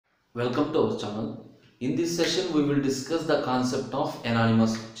Welcome to our channel. In this session we will discuss the concept of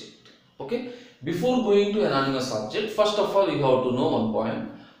anonymous object. Okay. Before going to anonymous object, first of all you have to know one point.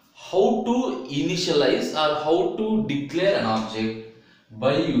 How to initialize or how to declare an object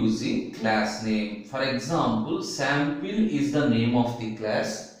by using class name. For example, sample is the name of the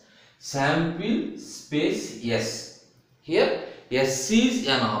class. Sample space S. Here S is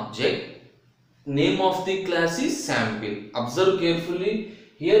an object. Name of the class is sample. Observe carefully.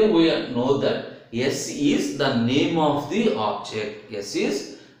 Here we know that S is the name of the object. S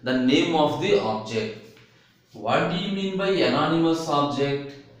is the name of the object. What do you mean by anonymous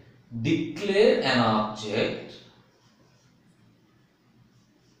object? Declare an object.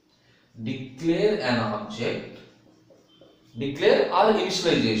 Declare an object. Declare or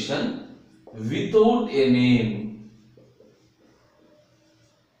initialization without a name.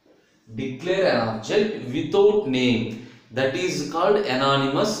 Declare an object without name. That is called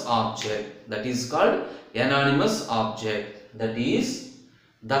anonymous object. That is called anonymous object. That is,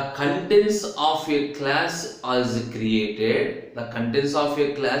 the contents of a class is created. The contents of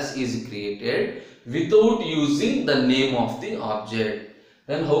a class is created without using the name of the object.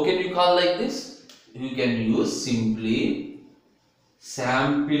 Then how can you call like this? You can use simply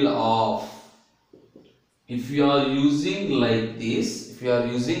sample of. If you are using like this,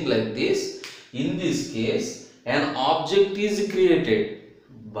 in this case, an object is created,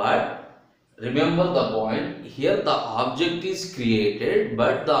 but remember the point here, the object is created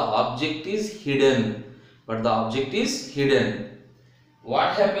but the object is hidden.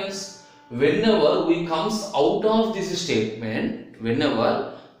 What happens whenever we comes out of this statement?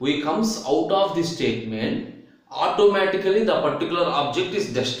 Automatically the particular object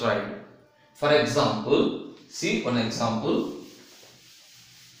is destroyed. For example, see one example.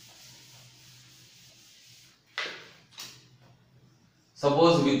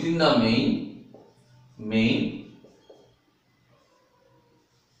 Suppose within the main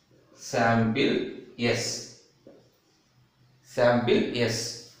sample S.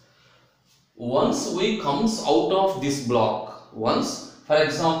 Once we comes out of this block, for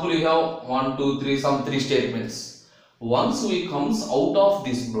example you have 1, 2, 3, some 3 statements. Once we comes out of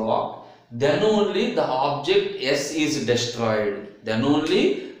this block, then only the object S is destroyed. That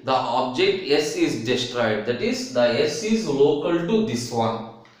is, the S is local to this one.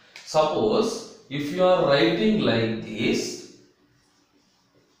 Suppose if you are writing like this,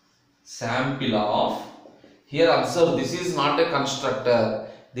 sample of, here observe, this is not a constructor,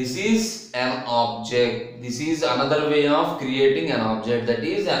 this is an object. This is another way of creating an object, that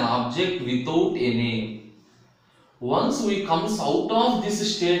is an object without a name. Once we comes out of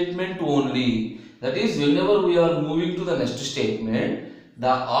this statement only, that is whenever we are moving to the next statement, the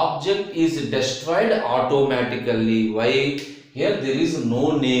object is destroyed automatically. Why? Here there is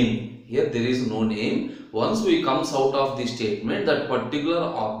no name. Once we comes out of the statement, that particular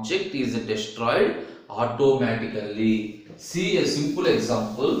object is destroyed automatically. See a simple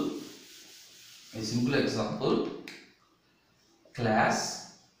example.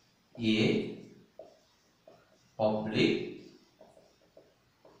 Class A public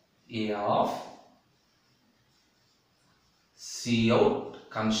A of Cout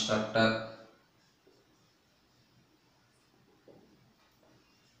constructor.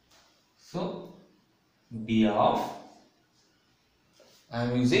 So B of, I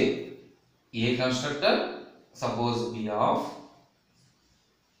am using A constructor, suppose B of,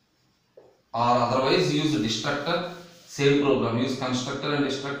 or otherwise use destructor, same program, use constructor and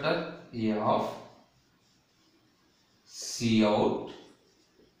destructor. A of Cout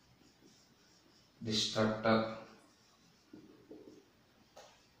destructor.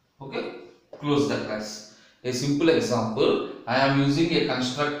 Okay, close the class. A simple example, I am using a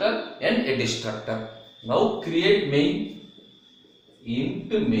constructor and a destructor. Now create main,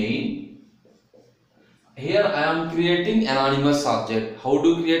 int main. Here I am creating anonymous object. How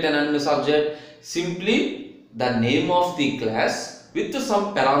to create anonymous object? Simply the name of the class with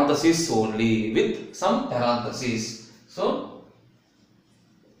some parentheses only, So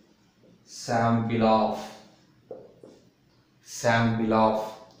sample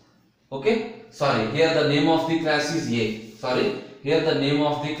of. Okay, sorry, here the name of the class is A.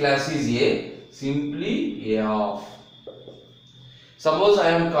 Simply A of. Suppose I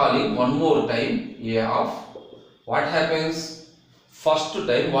am calling one more time A of. What happens? First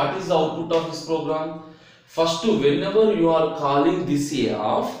time, what is the output of this program? First, whenever you are calling this A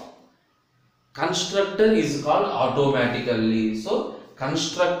of, constructor is called automatically. So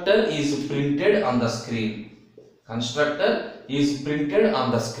constructor is printed on the screen.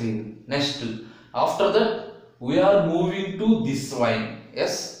 Next, after that we are moving to this line.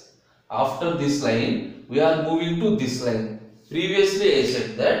 Yes, After this line, we are moving to this line. Previously, I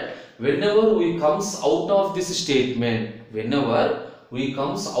said that whenever we comes out of this statement,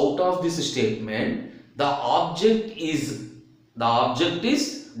 the object is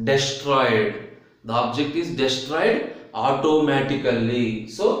destroyed. The object is destroyed automatically.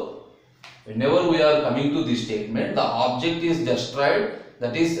 So, whenever we are coming to this statement, the object is destroyed.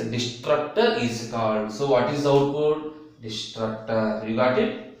 That is, destructor is called. So, what is the output? Destructor. You got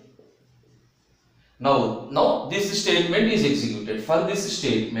it? Now this statement is executed. For this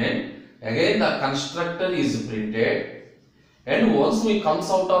statement, again the constructor is printed, and once we comes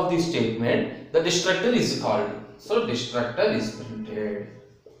out of this statement, the destructor is called. So destructor is printed.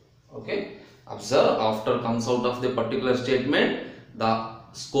 Okay. Observe, after comes out of the particular statement, the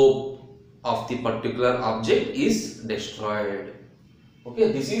scope of the particular object is destroyed.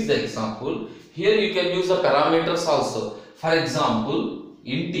 Okay. This is the example. Here you can use the parameters also. For example,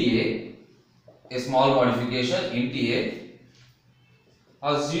 int a small modification, int a,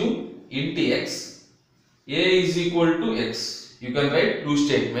 assume int x, a is equal to x. You can write two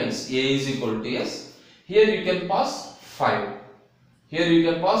statements, a is equal to s. Here you can pass 5. Here you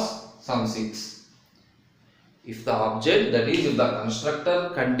can pass some 6. If the object, that is if the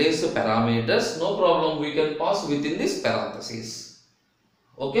constructor contains parameters, no problem, we can pass within this parenthesis.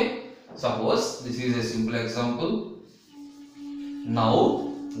 Okay. Suppose this is a simple example. Now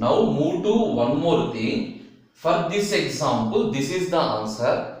move to one more thing. For this example, this is the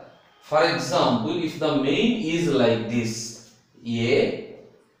answer. For example, if the main is like this, a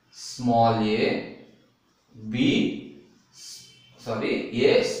small a,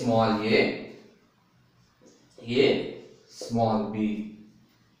 a small b.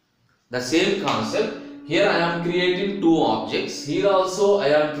 The same concept. Here I am creating two objects. Here also I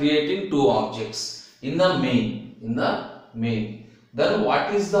am creating two objects in the main. Then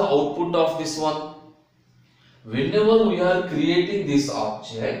what is the output of this one? Whenever we are creating this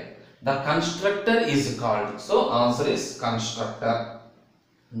object, the constructor is called. So answer is constructor.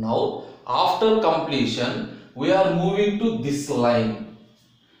 Now after completion, we are moving to this line,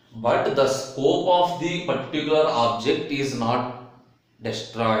 but the scope of the particular object is not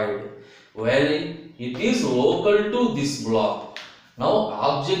destroyed. Well, it is local to this block. Now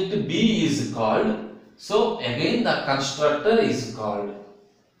object B is called. So again the constructor is called.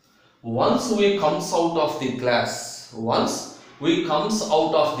 Once we comes out of the class,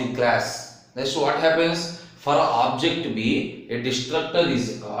 that's what happens. For object B, a destructor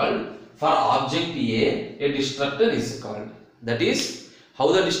is called. For object A destructor is called. That is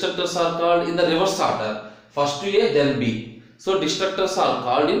how the destructors are called in the reverse order. First A, then B. So destructors are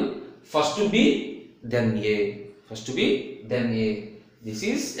called in first B, then A. This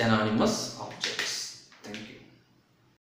is anonymous